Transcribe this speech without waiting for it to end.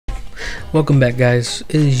Welcome back, guys.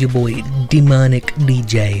 It is your boy Demonic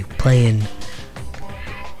DJ playing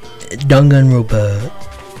Danganronpa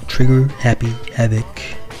Trigger Happy Havoc.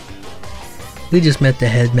 We just met the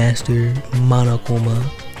headmaster, Monokuma.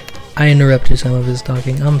 I interrupted some of his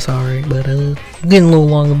talking. I'm sorry, but getting a little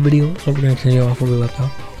long of a video, so we're gonna continue off where we left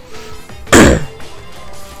off.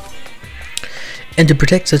 And to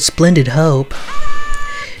protect such splendid hope,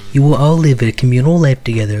 you will all live a communal life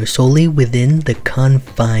together solely within the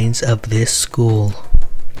confines of this school.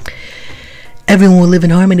 Everyone will live in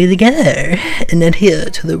harmony together and adhere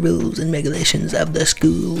to the rules and regulations of the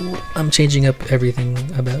school. I'm changing up everything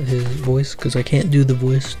about his voice because I can't do the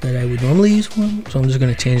voice that I would normally use for him, so I'm just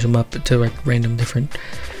going to change them up to like random different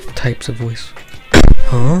types of voice.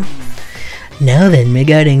 Huh? Now then,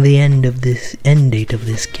 regarding the end date of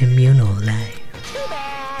this communal life.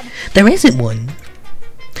 There isn't one.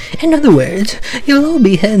 In other words, you'll all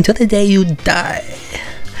be here until the day you die.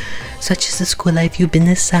 Such is the school life you've been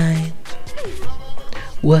assigned.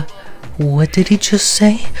 What did he just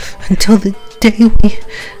say? Until the day we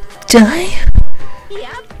die?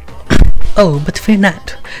 Yep. Oh, but fear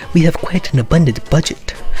not. We have quite an abundant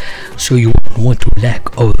budget, so you won't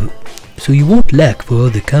lack for all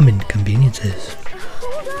the common conveniences.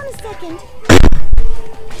 Hold on a second.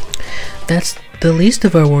 That's the least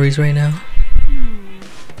of our worries right now.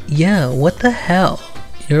 Yeah, what the hell?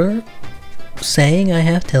 You're saying I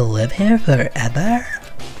have to live here forever?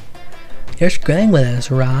 You're screwing with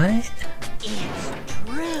us, right? It's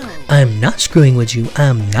true. I'm not screwing with you.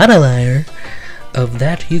 I'm not a liar. Of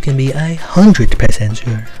that you can be 100%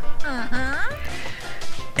 sure. Uh-huh.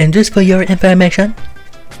 And just for your information,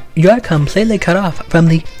 you're completely cut off from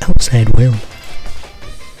the outside world.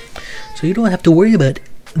 So you don't have to worry about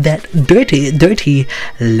that dirty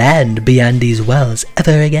land beyond these walls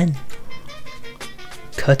ever again.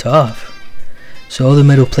 Cut off. So all the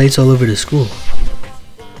metal plates all over the school.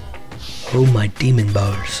 Oh my demon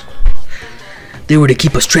bars. They were to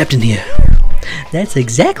keep us trapped in here. That's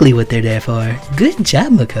exactly what they're there for. Good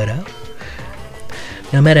job, Makoto.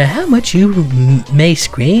 No matter how much you may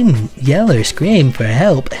yell or scream for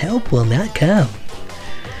help, help will not come.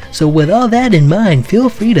 So with all that in mind, feel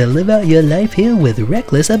free to live out your life here with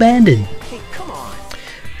reckless abandon. Hey, come on.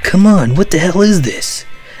 Come on, what the hell is this?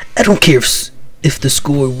 I don't care if the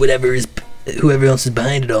school or whoever else is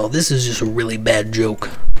behind it all. This is just a really bad joke.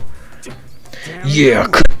 Yeah,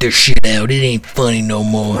 cut this shit out. It ain't funny no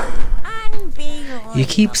more. You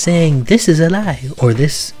keep saying this is a lie, or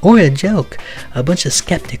a joke. A bunch of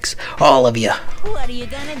skeptics, all of you. What are you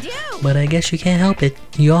gonna do? But I guess you can't help it.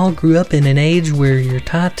 You all grew up in an age where you're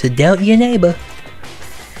taught to doubt your neighbor.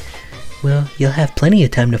 Well, you'll have plenty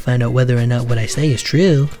of time to find out whether or not what I say is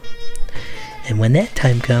true. And when that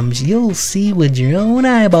time comes, you'll see with your own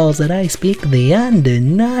eyeballs that I speak the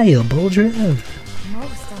undeniable truth.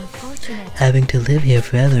 Most unfortunate. Having to live here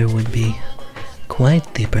forever would be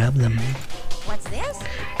quite the problem. What's this?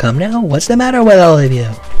 Come now, what's the matter with all of you?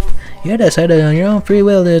 You decided on your own free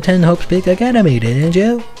will to attend Hope's Peak Academy, didn't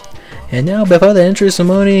you? And now, before the entrance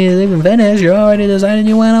ceremony is even finished, you're already deciding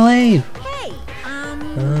you want to leave. Hey,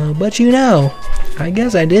 But you know, I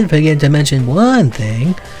guess I did forget to mention one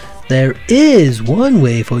thing. There is one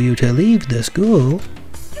way for you to leave the school.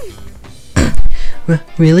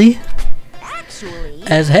 Really? Actually,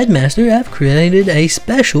 As headmaster, I've created a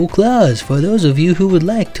special clause for those of you who would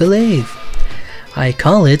like to leave. I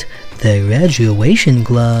call it the graduation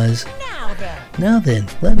clause. Now then,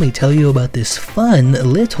 let me tell you about this fun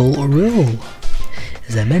little rule.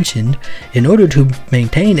 As I mentioned, in order to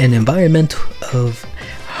maintain an environment of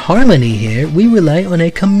harmony here, we rely on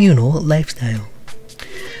a communal lifestyle.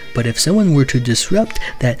 But if someone were to disrupt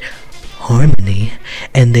that harmony,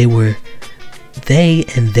 and they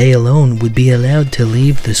alone would be allowed to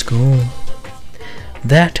leave the school.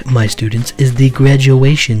 That, my students, is the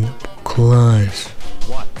graduation clause.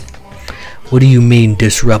 What do you mean,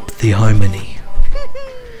 disrupt the harmony?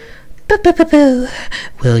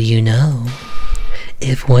 Well, you know,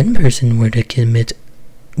 if one person were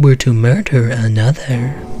to murder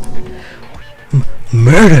another.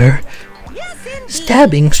 Murder?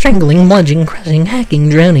 Stabbing, strangling, bludgeoning, crushing, hacking,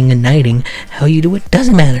 drowning, and knighting. How you do it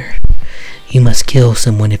doesn't matter. You must kill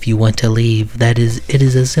someone if you want to leave. It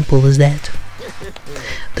is as simple as that.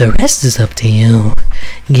 The rest is up to you.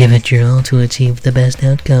 Give it your all to achieve the best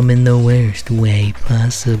outcome in the worst way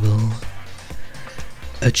possible.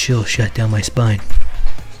 A chill shot down my spine.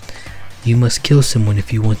 You must kill someone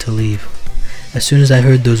if you want to leave. As soon as I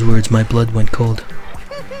heard those words, my blood went cold.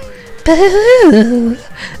 Boo!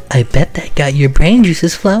 I bet that got your brain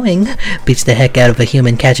juices flowing. Beats the heck out of a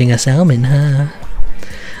human catching a salmon, huh?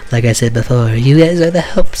 Like I said before, you guys are the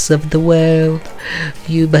hopes of the world.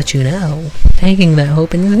 But you know, taking that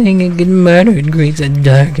hope and seeing it get murdered creates a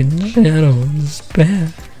dark and shadow of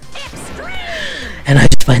despair. And I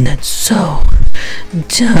just find that so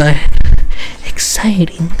darn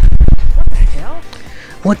exciting. What the hell?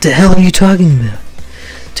 What the hell are you talking about?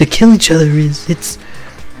 To kill each other is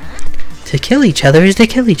to kill each other is to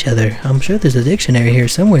kill each other. I'm sure there's a dictionary here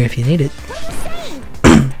somewhere if you need it.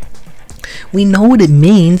 We know what it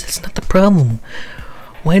means. It's not the problem.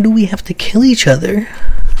 Why do we have to kill each other?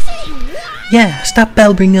 Yeah, stop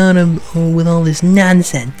blabbering on with all this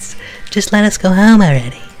nonsense. Just let us go home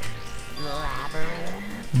already.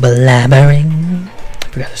 Blabbering. I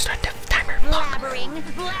forgot to start the timer. Blabbering?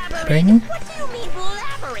 What do you mean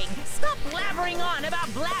blabbering? Stop blabbering on about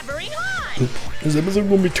blabbering on! This episode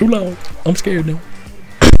won't be too long. I'm scared now.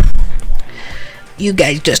 You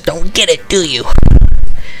guys just don't get it, do you?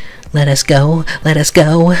 Let us go, let us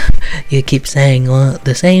go. You keep saying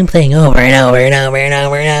the same thing over and over and over and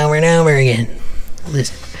over and over and over again.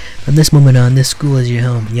 Listen, from this moment on, this school is your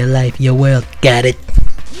home, your life, your world. Got it?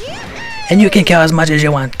 And you can kill as much as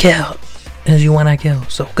you want. Kill as you want to kill.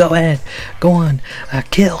 So go ahead, go on.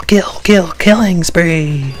 Killing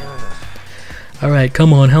spree. Alright,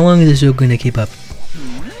 come on. How long is this show going to keep up?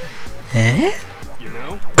 Eh? You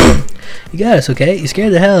know? You got us, okay? You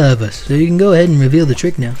scared the hell out of us. So you can go ahead and reveal the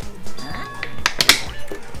trick now.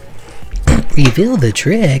 Reveal the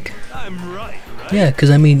trick? I'm right? Yeah, because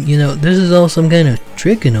I mean, you know, this is all some kind of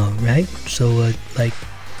trick and all, right? So, like...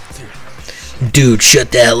 Dude,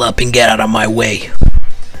 shut the hell up and get out of my way.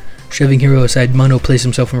 Shoving Hiro aside, Mono placed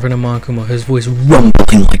himself in front of Monokuma, his voice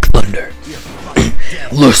rumbling like thunder.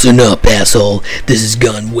 Listen up, asshole. This has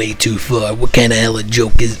gone way too far. What the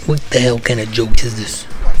hell kind of joke is this?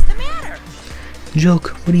 What's the matter? Joke?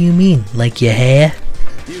 What do you mean? Like your hair?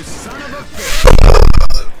 You son of a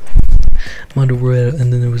bitch! Mondo roared,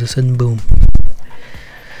 and then there was a sudden boom.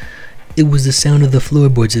 It was the sound of the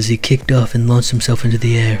floorboards as he kicked off and launched himself into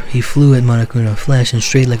the air. He flew at Monokuma, flashing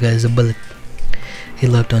straight like as a bullet. He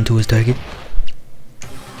locked onto his target.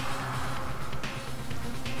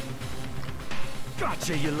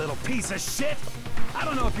 Gotcha, you little piece of shit! I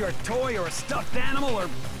don't know if you're a toy or a stuffed animal or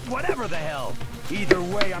whatever the hell. Either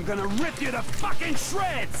way, I'm gonna rip you to fucking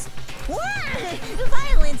shreds! What?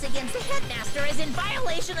 Violence against the headmaster is in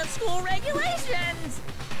violation of school regulations!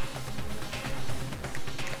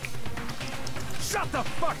 Shut the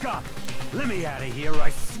fuck up! Let me out of here, I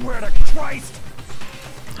swear to Christ!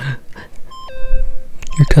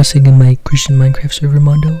 You're cussing in my Christian Minecraft server,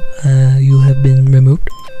 Mondo. You have been removed.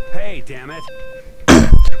 Hey, damn it.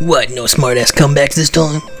 What? No smartass comebacks this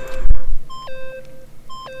time?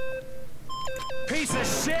 Piece of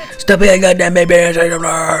shit! Stop it, goddamn baby!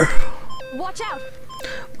 Watch out!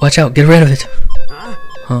 Watch out! Get rid of it. Huh?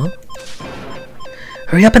 Huh?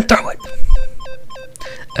 Hurry up and throw it!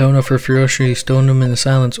 I don't know if Hiroshi stoned him in the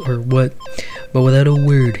silence or what, but without a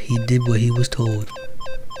word, he did what he was told.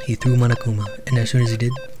 He threw Monokuma, and as soon as he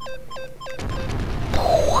did...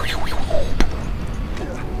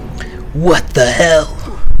 What the hell?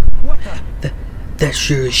 What the? That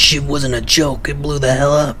sure as shit wasn't a joke. It blew the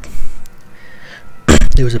hell up.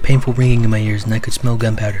 There was a painful ringing in my ears, and I could smell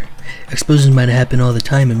gunpowder. Explosions might happen all the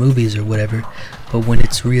time in movies or whatever, but when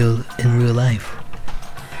it's real in real life,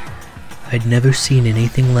 I'd never seen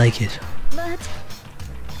anything like it.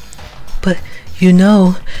 But, you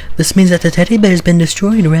know, this means that the teddy bear's been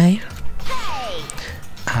destroyed, right? Hey!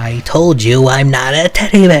 I told you I'm not a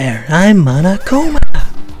teddy bear. I'm Monokuma.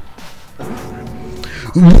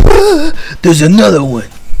 There's another one.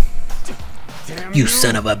 Damn You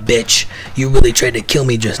son of a bitch. You really tried to kill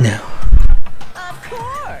me just now. Of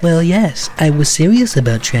course! Well, yes, I was serious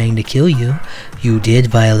about trying to kill you. You did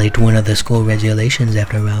violate one of the school regulations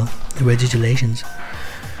after all. The regulations.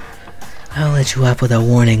 I'll let you off with a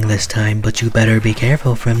warning this time, but you better be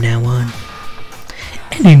careful from now on.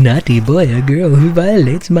 Any naughty boy or girl who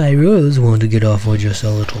violates my rules won't get off with just a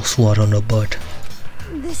little swat on the butt.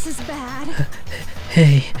 This is bad.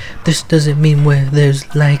 Hey, this doesn't mean where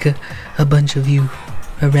there's like a bunch of you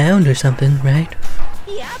around or something, right?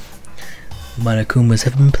 Yep. Monokumas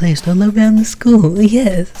have been placed all around the school,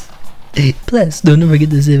 yes. Plus, don't forget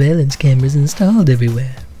the surveillance cameras installed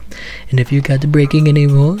everywhere. And if you got to breaking any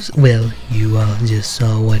rules, well, you all just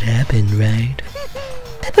saw what happened, right?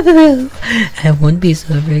 I won't be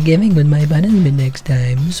so forgiving with my punishment next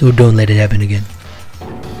time, so don't let it happen again.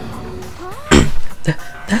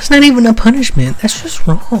 That's not even a punishment, that's just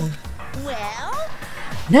wrong. Well?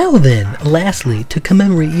 Now then, lastly, to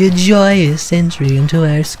commemorate your joyous entry into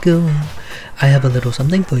our school, I have a little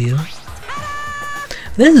something for you.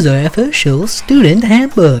 This is our official student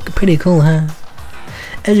handbook. Pretty cool, huh?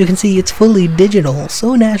 As you can see, it's fully digital,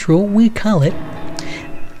 so natural we call it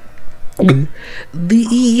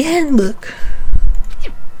the handbook.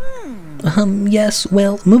 Yes,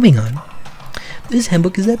 well, moving on. This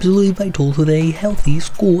handbook is absolutely vital to a healthy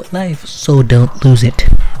school life, so don't lose it.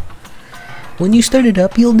 When you start it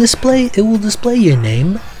up, it will display your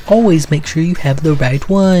name. Always make sure you have the right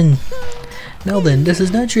one. Now then, this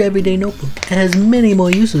is not your everyday notebook. It has many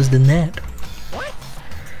more uses than that.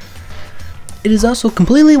 It is also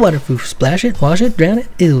completely waterproof. Splash it, wash it, drown it,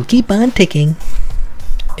 it'll keep on ticking.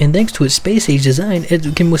 And thanks to its space-age design,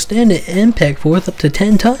 it can withstand an impact force up to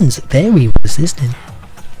 10 tons. Very resistant.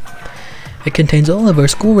 It contains all of our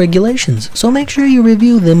school regulations, so make sure you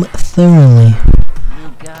review them thoroughly.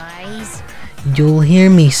 You guys? You'll hear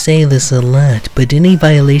me say this a lot, but any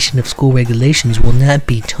violation of school regulations will not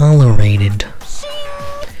be tolerated.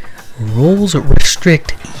 Rules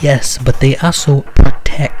restrict, yes, but they also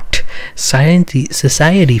protect.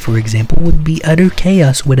 Society, for example, would be utter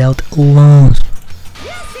chaos without laws.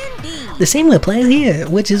 The same applies here,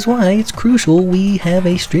 which is why it's crucial we have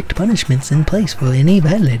a strict punishments in place for any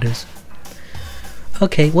violators.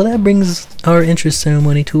 Okay, well that brings our entrance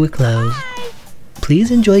ceremony to a close.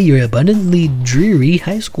 Please enjoy your abundantly dreary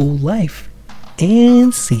high school life,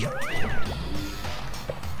 and see ya.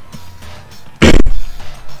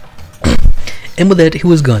 And with that, he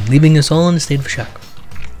was gone, leaving us all in a state of shock.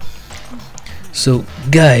 So,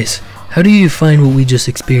 guys, how do you find what we just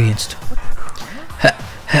experienced?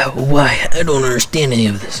 Why? I don't understand any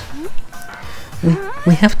of this.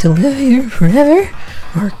 We have to live here forever?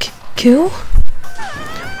 Or kill?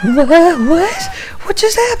 What? What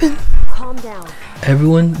just happened? Calm down.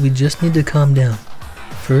 Everyone, we just need to calm down.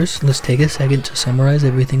 First, let's take a second to summarize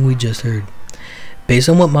everything we just heard. Based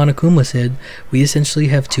on what Monokuma said, we essentially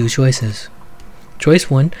have two choices. Choice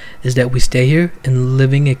 1 is that we stay here and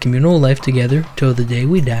living a communal life together till the day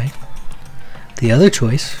we die. The other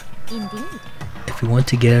choice, Indeed. if we want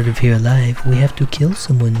to get out of here alive, we have to kill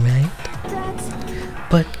someone, right?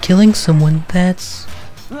 But killing someone, that's...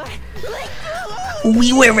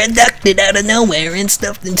 We were abducted out of nowhere and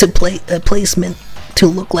stuffed into a placement to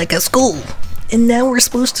look like a school. And now we're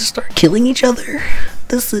supposed to start killing each other?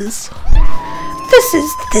 This is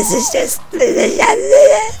just...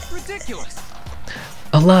 Ridiculous.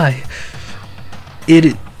 A lie.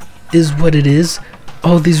 It is what it is.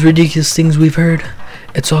 All these ridiculous things we've heard,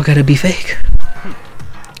 it's all gotta be fake.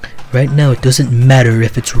 Right now, it doesn't matter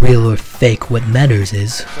if it's real or fake. What matters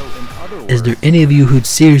is there any of you who'd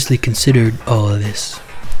seriously considered all of this?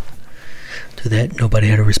 To that, nobody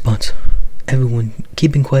had a response. Everyone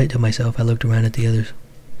keeping quiet to myself, I looked around at the others.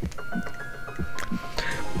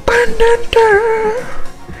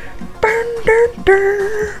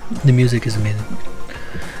 The music is amazing.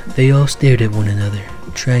 They all stared at one another,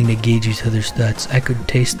 trying to gauge each other's thoughts. I could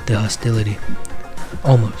taste the hostility.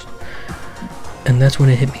 Almost. And that's when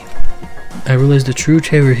it hit me. I realized the true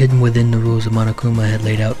terror hidden within the rules of Monokuma had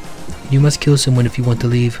laid out. You must kill someone if you want to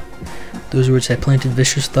leave. Those words had planted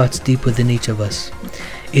vicious thoughts deep within each of us.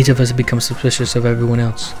 Each of us had become suspicious of everyone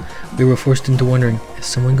else. We were forced into wondering, is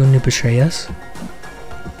someone going to betray us?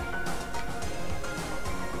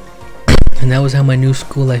 And that was how my new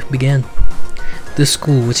school life began. This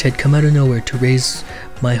school, which had come out of nowhere to raise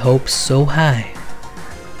my hopes so high,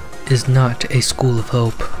 is not a school of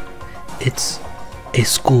hope. It's a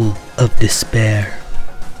school of despair.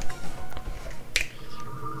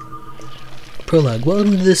 Prologue.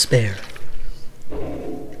 Welcome to despair.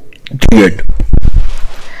 Dude!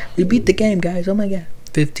 We beat the game, guys. Oh my god.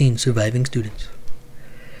 15 surviving students.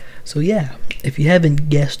 So yeah, if you haven't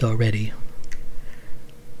guessed already,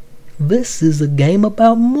 this is a game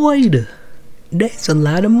about moida. There's a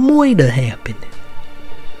lot of moida happening.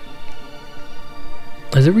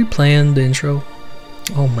 Is it replaying the intro?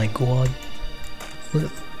 Oh my god.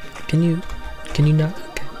 Look, can you not?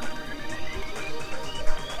 Okay.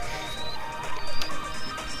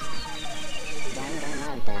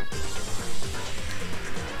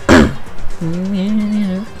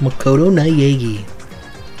 Makoto Naegi.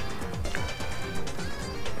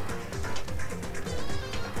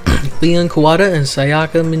 Leon Kawada and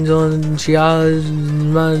Sayaka Minzon Chia.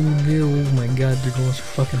 Oh my god, they're going so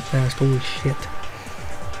fucking fast. Holy shit.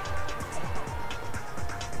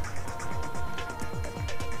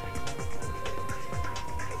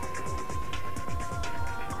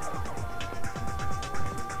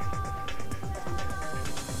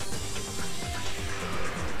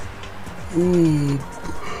 Ooh.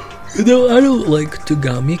 You know, I don't like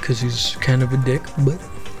Togami because he's kind of a dick, but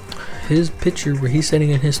his picture where he's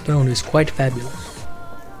sitting in his throne is quite fabulous.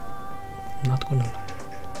 I'm not gonna lie.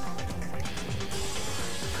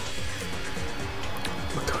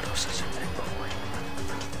 Makoto, such a good boy.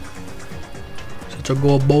 Such a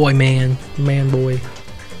good boy, man. Man boy.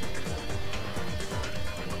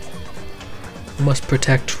 Must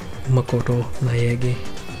protect Makoto Naegi.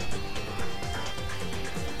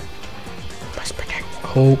 Must protect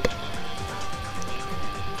Hope.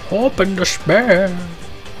 Hope and despair.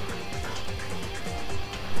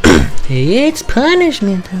 It's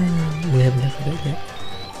punishment time. We haven't got that yet.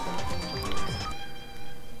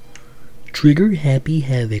 Trigger Happy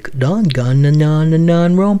Havoc.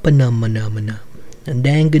 Danganronpa nama.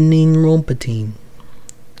 Danganronpa team.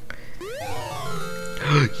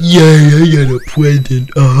 Yeah, I got a present.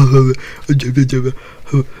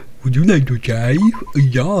 Would you like to try?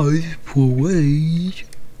 Yes, for ways.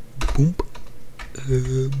 Bump.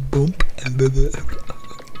 Bump. I'm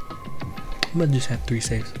gonna just have 3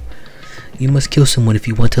 saves. You must kill someone if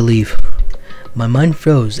you want to leave. My mind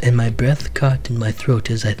froze and my breath caught in my throat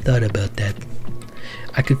as I thought about that.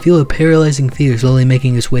 I could feel a paralyzing fear slowly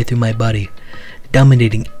making its way through my body,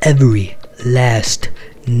 dominating every last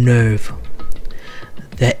nerve.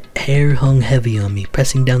 That hair hung heavy on me,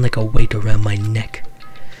 pressing down like a weight around my neck.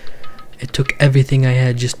 It took everything I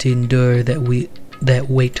had just to endure that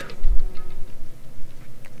weight.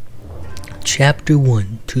 Chapter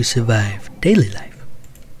 1: To survive daily life.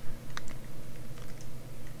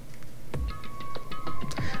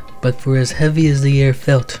 But for as heavy as the air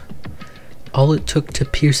felt, all it took to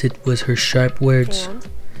pierce it was her sharp words. And?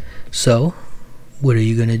 So, what are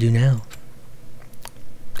you gonna do now?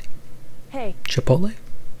 Hey. Chipotle?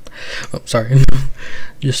 Oh, sorry.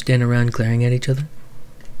 Just stand around glaring at each other.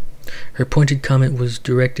 Her pointed comment was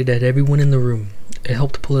directed at everyone in the room. It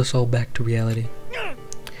helped pull us all back to reality.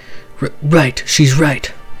 Right, she's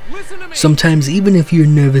right. Sometimes even if you're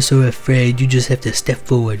nervous or afraid, you just have to step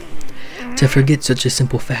forward. To forget such a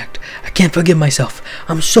simple fact. I can't forgive myself.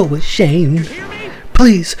 I'm so ashamed.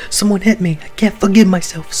 Please, someone hit me. I can't forgive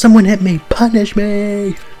myself. Someone hit me. Punish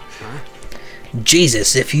me.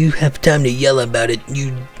 Jesus, if you have time to yell about it,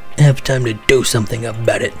 you have time to do something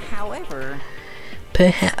about it. However,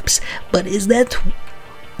 Perhaps, but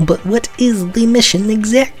what is the mission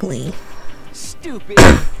exactly? Stupid.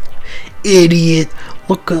 Idiot.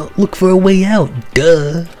 Look for a way out.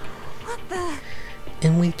 Duh. what the?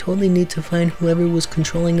 And we totally need to find whoever was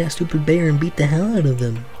controlling that stupid bear and beat the hell out of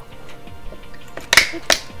them.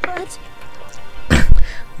 But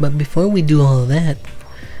But before we do all of that,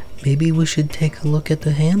 maybe we should take a look at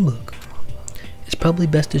the handbook. It's probably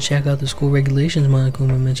best to check out the school regulations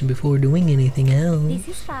Monokuma mentioned before doing anything else. this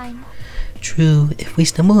is fine. True, if we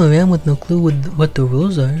stumble around with no clue what the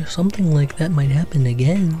rules are, something like that might happen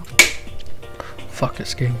again. Fuck, it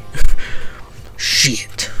scared me.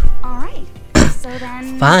 Shit. Alright, so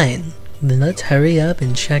then... Fine. Then let's hurry up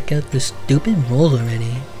and check out the stupid rules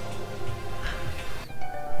already.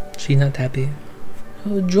 She's not happy.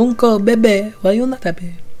 Oh, Junko, bebe, why you not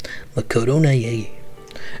happy? Makoto Naegi.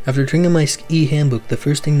 After turning my e-handbook, the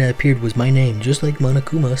first thing that appeared was my name, just like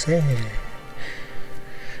Monokuma said.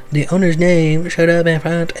 The owner's name showed up in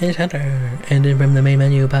front and center, and then from the main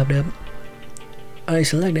menu popped up. I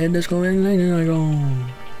selected the school regulations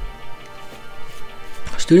icon.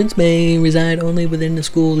 Students may reside only within the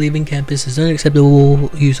school. Leaving campus is unacceptable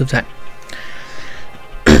use of time.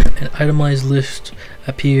 An itemized list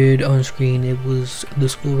appeared on screen. It was the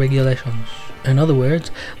school regulations. In other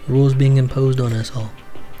words, the rules being imposed on us all.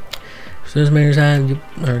 Students may reside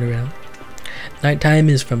around. Nighttime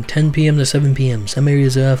is from 10 p.m. to 7 p.m. Some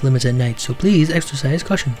areas are off limits at night, so please exercise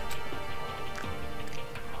caution.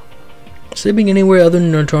 Sleeping anywhere other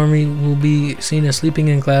than dormitory will be seen as sleeping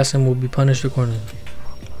in class and will be punished accordingly.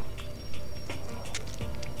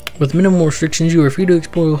 With minimal restrictions, you are free to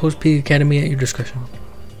explore Host Peak Academy at your discretion.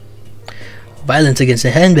 Violence against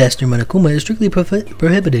the headmaster Monokuma is strictly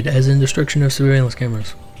prohibited, as in destruction of surveillance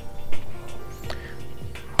cameras.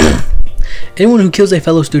 Anyone who kills a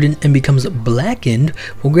fellow student and becomes blackened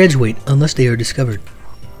will graduate unless they are discovered.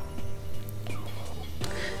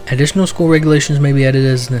 Additional school regulations may be added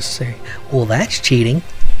as necessary. Well, that's cheating.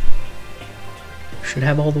 Should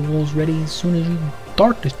have all the rules ready as soon as you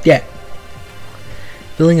start this. Yeah.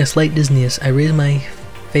 Feeling a slight dizziness, I raised my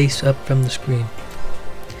face up from the screen.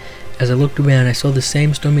 As I looked around, I saw the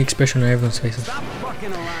same stormy expression on everyone's faces. Stop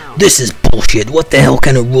fucking around. This is bullshit. What the hell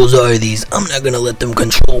kind of rules are these? I'm not gonna let them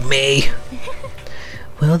control me.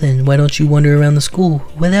 Well then, why don't you wander around the school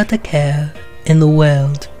without a care in the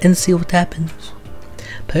world and see what happens?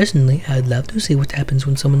 Personally, I'd love to see what happens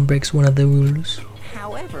when someone breaks one of the rules.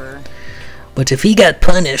 However... But if he got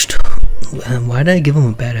punished... why did I give him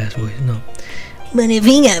a badass voice? No. But if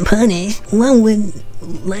he got punished, what would...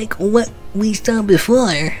 like what we saw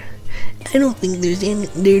before? I don't think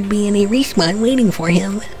there'd be any respawn waiting for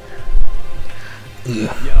him.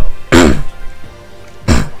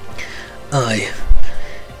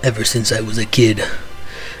 Ever since I was a kid,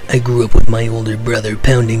 I grew up with my older brother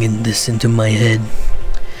pounding this into my head.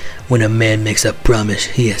 When a man makes a promise,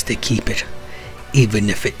 he has to keep it, even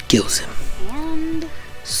if it kills him. And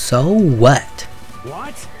So what?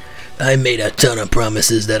 What? I made a ton of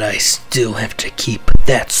promises that I still have to keep.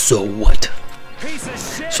 That's so what? Piece of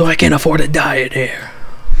shit! So I can't afford to die there.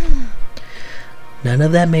 None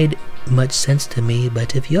of that made much sense to me,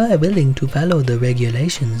 but if you are willing to follow the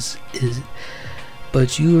regulations,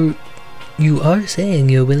 but you are saying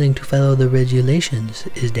you're willing to follow the regulations,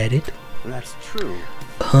 is that it? That's true.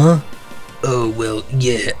 Huh? Oh, well,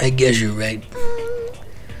 yeah, I guess you're right.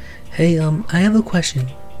 Hey, I have a question.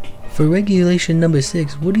 For regulation number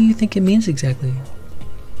 6, what do you think it means exactly?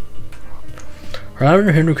 You're talking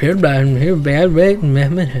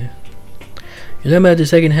about the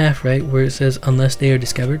second half, right? Where it says, unless they are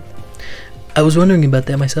discovered? I was wondering about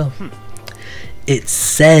that myself. It's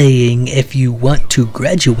saying if you want to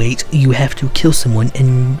graduate, you have to kill someone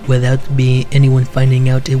and without anyone finding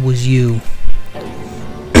out it was you.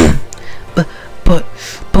 but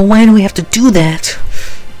why do we have to do that?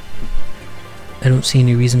 I don't see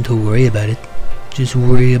any reason to worry about it. Just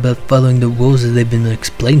worry about following the rules as they've been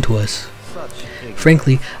explained to us.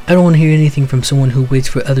 Frankly, I don't want to hear anything from someone who waits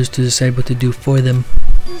for others to decide what to do for them.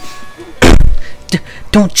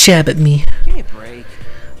 Don't jab at me. Give me a break.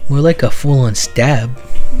 More like a full-on stab.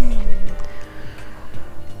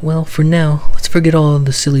 Well, for now, let's forget all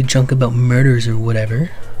the silly junk about murders or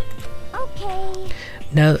whatever. okay.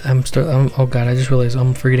 Now oh god, I just realized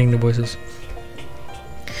I'm forgetting the voices.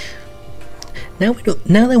 Now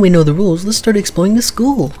that we know the rules, let's start exploring the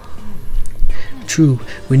school. True,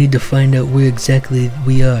 we need to find out where exactly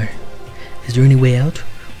we are. Is there any way out?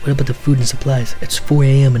 What about the food and supplies? It's 4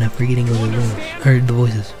 AM and I'm forgetting all the rules, or the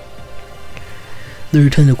voices. There are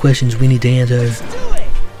tons of questions we need to answer.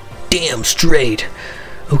 Damn straight.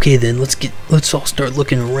 Okay then, let's all start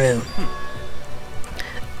looking around.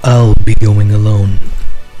 I'll be going alone.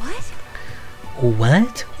 What?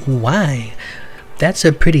 What? Why? That's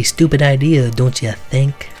a pretty stupid idea, don't you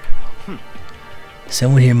think?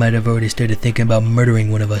 Someone here might have already started thinking about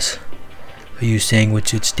murdering one of us. Are you saying we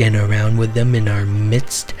should stand around with them in our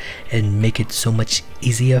midst and make it so much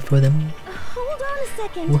easier for them? Hold on a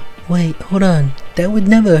second. Wait, hold on. That would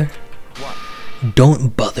never... What?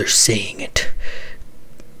 Don't bother saying it.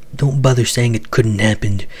 Don't bother saying it couldn't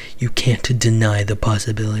happen. You can't deny the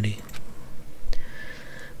possibility.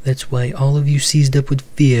 That's why all of you seized up with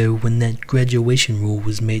fear when that graduation rule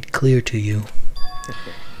was made clear to you.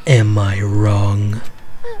 Am I wrong?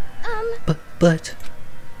 But...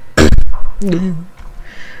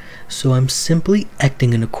 So I'm simply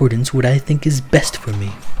acting in accordance with what I think is best for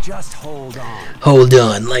me. Just hold on. Hold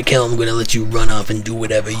on, like hell I'm gonna let you run off and do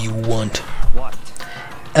whatever you want. What?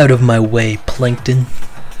 Out of my way, Plankton.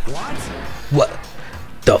 What? What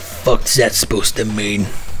the fuck's that supposed to mean?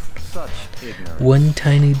 Such ignorance. One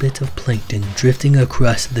tiny bit of plankton drifting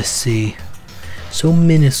across the sea. So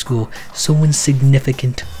minuscule, so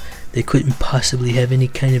insignificant, they couldn't possibly have any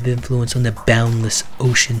kind of influence on the boundless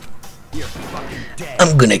ocean. You're fucking dead.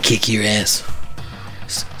 I'm gonna kick your ass.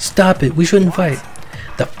 Stop it, we shouldn't fight.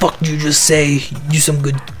 The fuck did you just say? You some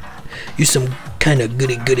kind of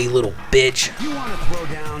goody little bitch. You wanna throw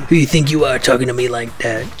down? Who you think you are talking to me like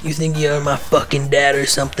that? You think you're my fucking dad or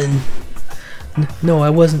something? No, I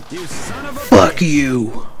wasn't. You son of a Fuck bitch.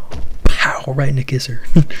 you! Pow! Right in the kisser.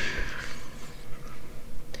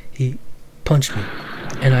 He punched me,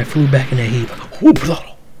 and I flew back in a heap.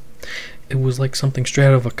 It was like something straight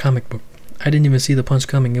out of a comic book. I didn't even see the punch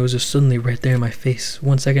coming. It was just suddenly right there in my face.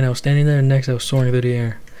 1 second I was standing there, and next I was soaring through the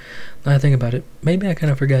air. Now I think about it, maybe I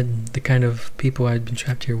kind of forgot the kind of people I'd been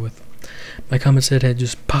trapped here with. My common set had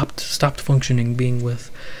just stopped functioning. Being with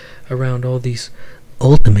around all these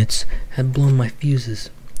ultimates had blown my fuses.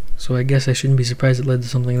 So I guess I shouldn't be surprised it led to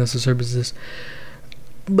something that's as absurd as this.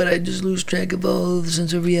 But I just lose track of all the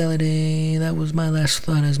sense of reality. That was my last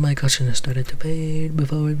thought as my consciousness started to fade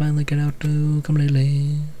before it finally got out to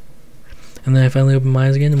completely. And then I finally opened my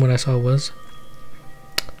eyes again, and what I saw was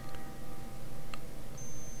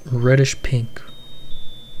reddish pink.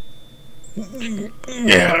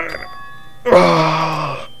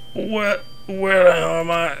 Oh, where the hell am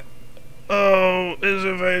I? Oh, this is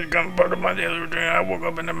a become part of my daily routine. I woke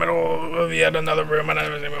up in the middle of yet another room and I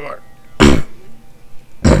never seen before.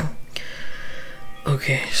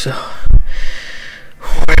 Okay, so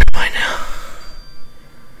where am I now?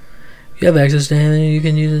 You have access to anything you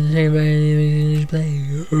can use it to take by any play.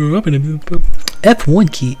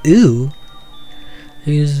 F1 key. Ooh.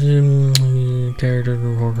 He's character.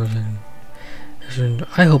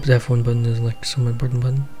 I hope the F1 button is like some important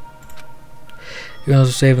button. You can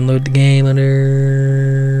also save and load the game under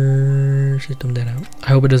system data. I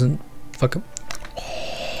hope it doesn't fuck up.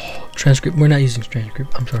 Transcript. We're not using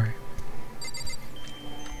transcript. I'm sorry.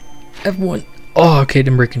 F1. Oh, okay.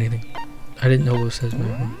 Didn't break anything. I didn't know what it says.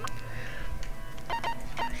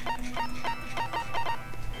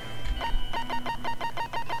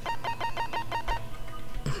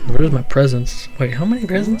 Where's my presents? Wait, how many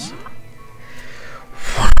presents?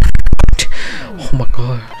 Oh my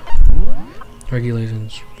god.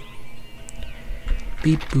 Regulations.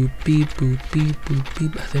 Beep boop beep boop beep boop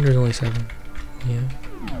beep. I think there's only 7. Yeah.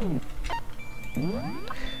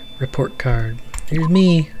 Report card. Here's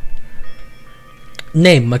me.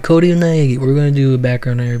 Name Makoto Naegi. We're gonna do a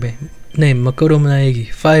background on everybody. Name Makoto Naegi.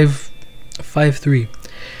 5'3",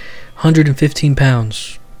 115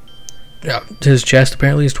 pounds. Yeah, his chest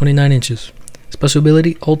apparently is 29 inches. Special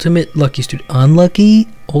ability, ultimate lucky student. Unlucky,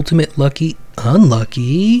 ultimate lucky,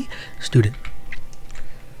 unlucky student.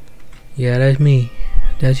 Yeah, that's me.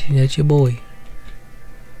 That's your boy.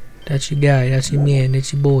 That's your guy. That's your man.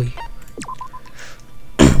 That's your boy.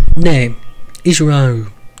 Name,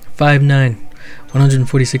 Ishiraru. 5'9",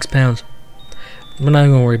 146 pounds. We're not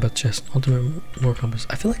even gonna worry about chest. Ultimate more compass.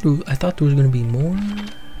 I feel like I thought there was gonna be more.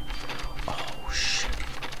 Oh shit.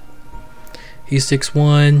 He's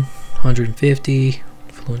 6'1", 150,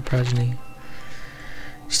 fluent progeny.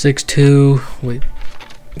 6'2", wait,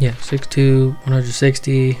 yeah, 6'2",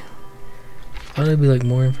 160. Thought there'd be like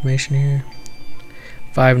more information here.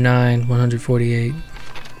 5'9", 148.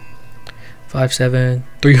 5'7",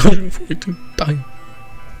 342. Dang.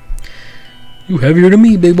 You heavier than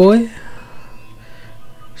me, big boy.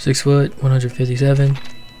 6 foot, 157.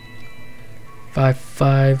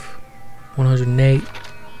 5'5", 108.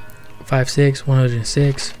 5'6",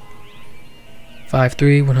 106.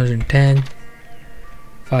 5'3", 110.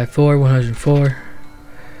 5'4", 104.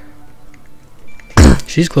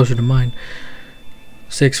 She's closer to mine.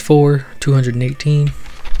 6'4", 218.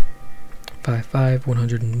 5'5",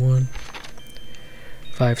 101.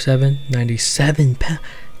 5'7", 97 pounds.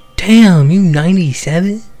 Damn, you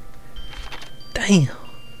 97? Damn.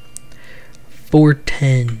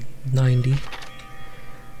 4'10", 90.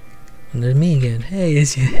 And there's me again. Hey,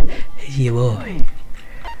 it's your boy.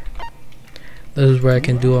 This is where I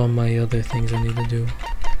can do all my other things I need to do.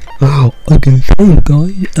 Oh, I can show you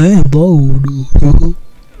guys. I am bold.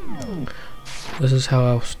 This is how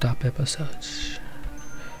I'll stop episodes.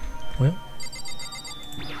 Well,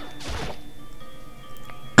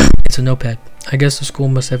 it's a notepad. I guess the school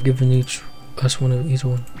must have given us one of each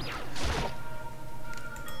one.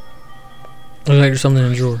 Looks like there's something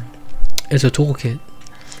in the drawer. It's a toolkit.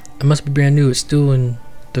 It must be brand new. It's still in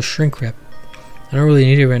the shrink wrap. I don't really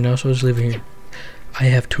need it right now, so I'll just leave it here. I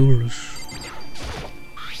have tools.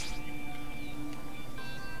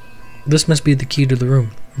 This must be the key to the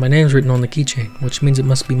room. My name's written on the keychain, which means it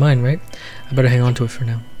must be mine, right? I better hang on to it for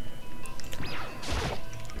now.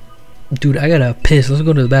 Dude, I gotta piss. Let's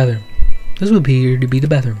go to the bathroom. This would appear to be the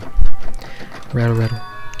bathroom. Rattle, rattle.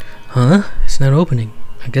 Huh? It's not opening.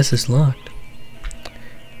 I guess it's locked.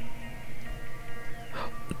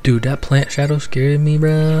 Dude, that plant shadow scared me,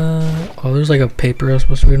 bruh. Oh, there's like a paper I was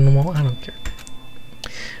supposed to read on the wall. I don't care.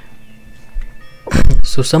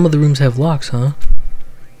 So some of the rooms have locks, huh?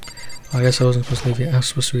 Oh, I guess I wasn't supposed to leave it. I was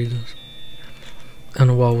supposed to read this. On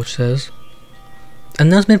the wall, which says,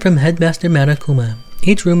 announcement from Headmaster Marakuma.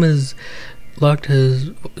 Each room is locked has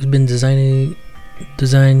been designed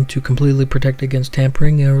to completely protect against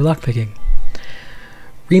tampering or lockpicking.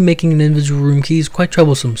 Remaking an individual room key is quite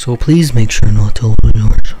troublesome, so please make sure not to open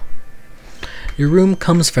yours. Your room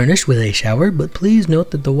comes furnished with a shower, but please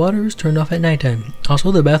note that the water is turned off at nighttime.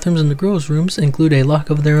 Also, the bathrooms in the girls' rooms include a lock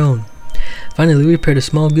of their own. Finally, we prepared a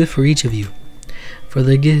small gift for each of you. For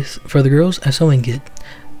the girls, a sewing kit,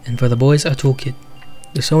 and for the boys, a toolkit.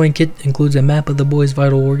 The sewing kit includes a map of the boys'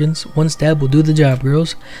 vital organs. One stab will do the job,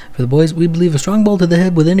 girls. For the boys, we believe a strong blow to the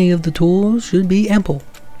head with any of the tools should be ample.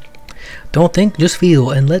 Don't think, just feel,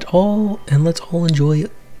 and let's all enjoy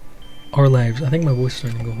our lives. I think my voice is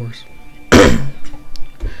starting to go hoarse.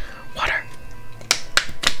 Water.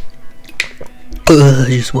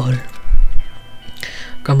 Just water.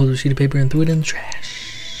 Crumbled a sheet of paper and threw it in the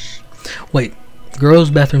trash. Wait,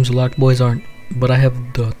 girls' bathrooms are locked, boys aren't. But I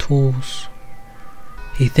have the tools.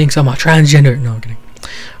 He thinks I'm a transgender. No, I'm kidding.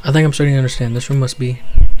 I think I'm starting to understand. This room must be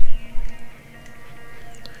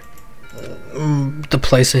the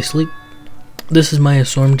place I sleep. This is my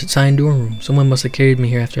assigned dorm room. Someone must have carried me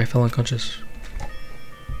here after I fell unconscious.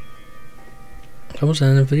 almost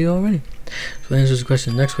ended the video already. So that answers the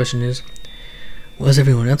question. The next question is, what's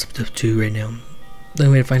everyone else up to right now? The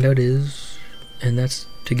only way to find out is, and that's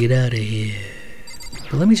to get out of here.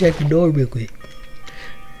 But let me check the door real quick.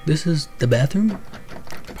 This is the bathroom?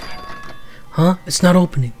 Huh? It's not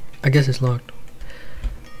opening. I guess it's locked.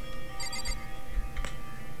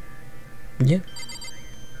 Yeah.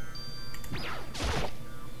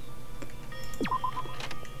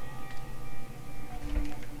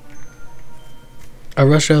 I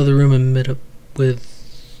rushed out of the room and met up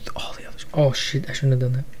with all the others. Oh shit, I shouldn't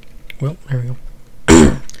have done that. Well, there we go.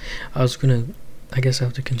 I guess I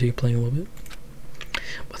have to continue playing a little bit.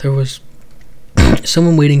 But there was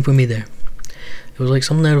someone waiting for me there. It was like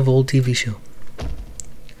something out of an old TV show.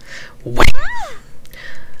 Wait.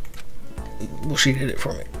 Well, she did it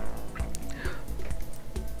for me.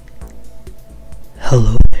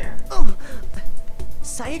 Hello there. Oh,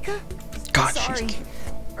 Sayaka? God, Sorry. she's...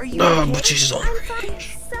 Are you okay? but she's on I'm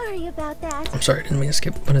sorry about that. I'm sorry, I didn't mean to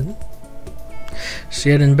skip. But she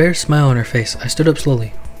had an embarrassed smile on her face. I stood up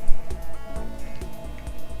slowly.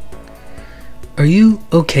 Are you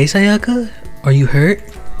okay, Sayaka? Are you hurt?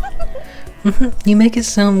 You make it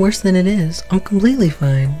sound worse than it is. I'm completely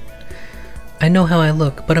fine. I know how I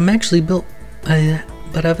look, but I've actually built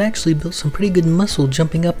some pretty good muscle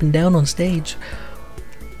jumping up and down on stage.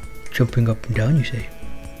 Jumping up and down, you say?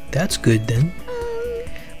 That's good then.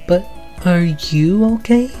 But are you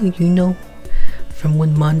okay? You know, from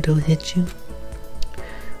when Mondo hit you?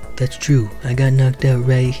 That's true. I got knocked out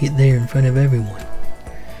right there in front of everyone.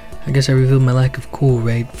 I guess I revealed my lack of cool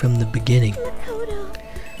right from the beginning.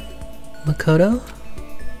 Makoto?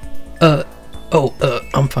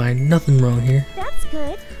 I'm fine. Nothing wrong here. That's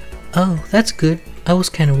good. Oh, that's good. I was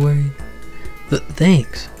kind of worried. But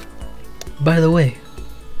thanks. By the way,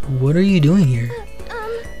 what are you doing here?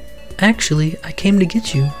 Actually, I came to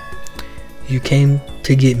get you. You came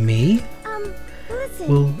to get me? Listen.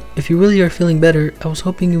 Well, if you really are feeling better, I was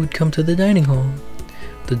hoping you would come to the dining hall.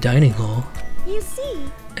 The dining hall? You see.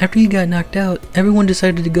 After you got knocked out, everyone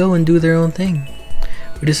decided to go and do their own thing.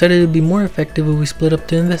 We decided it would be more effective if we split up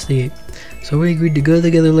to investigate. So we agreed to go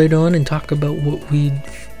together later on and talk about what we'd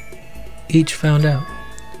each found out.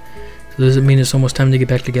 So does it mean it's almost time to get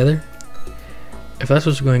back together? If that's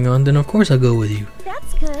what's going on, then of course I'll go with you.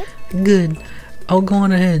 That's good. Good. I'll go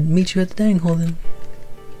on ahead. Meet you at the dining hall then.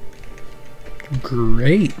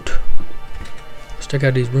 Great. Let's check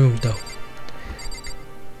out these rooms though.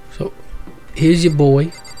 So, here's your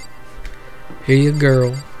boy. Here's your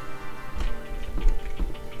girl.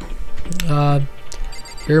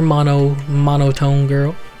 Your monotone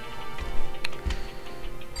girl.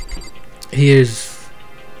 Here's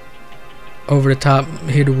over the top.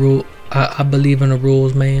 Here the rule. I believe in the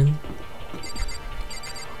rules, man.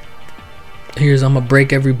 Here's I'ma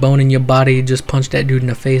break every bone in your body. Just punch that dude in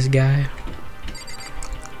the face, guy.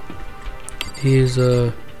 Here's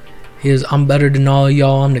I'm better than all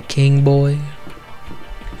y'all. I'm the king boy.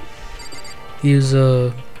 Here's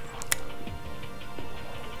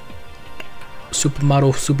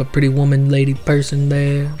supermodel, super pretty woman, lady person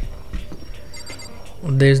there.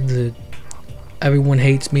 There's the everyone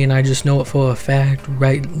hates me and I just know it for a fact.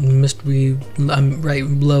 Write mystery, write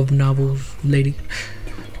love novels, lady.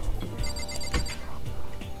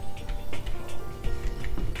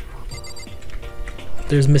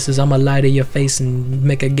 There's Mrs. I'ma lie to your face and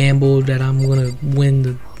make a gamble that I'm gonna win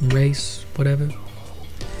the race, whatever.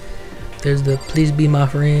 There's the please be my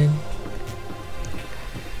friend.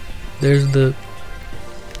 There's the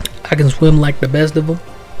I can swim like the best of them.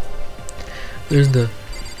 There's the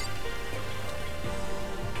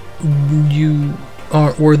you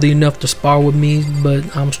aren't worthy enough to spar with me,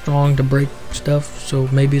 but I'm strong to break stuff, so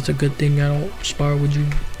maybe it's a good thing I don't spar with you.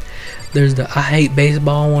 There's the I hate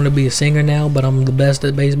baseball, I want to be a singer now, but I'm the best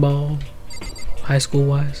at baseball, high school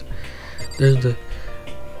wise. There's the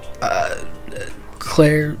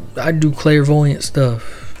I do clairvoyant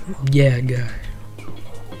stuff, yeah, guy.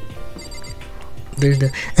 There's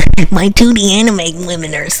the My 2D anime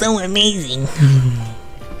women are so amazing.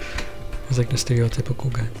 It's like the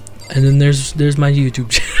stereotypical guy. And then there's my YouTube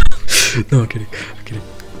channel. No, I'm kidding.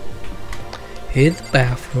 Here's the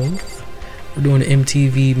bathroom. We're doing the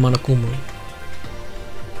MTV Monokuma.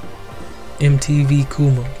 MTV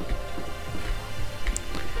Kuma.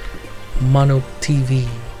 Mono TV.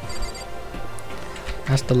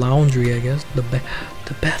 That's the laundry, I guess. The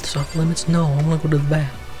bath's off limits? No, I wanna go to the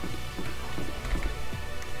bath.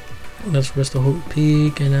 Let's rest the whole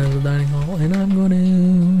peak and as the dining hall. And I'm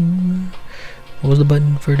gonna... What was the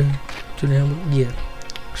button for the... Yeah.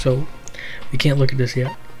 So, we can't look at this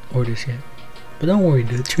yet. Or this yet. But don't worry,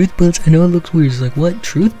 dude. Truth bullets, I know it looks weird. It's like, what?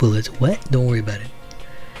 Truth bullets? What? Don't worry about it.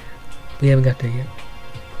 We haven't got there yet.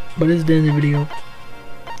 But it's the end of the video.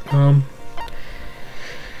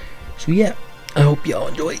 So yeah, I hope y'all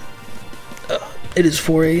enjoy. It is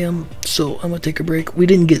 4 a.m. so I'm gonna take a break. We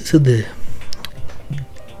didn't get to the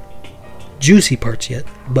juicy parts yet,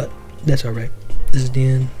 but that's alright. This is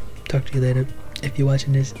Dan. Talk to you later. If you're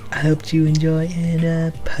watching this, I hope you enjoy,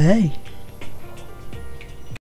 and bye.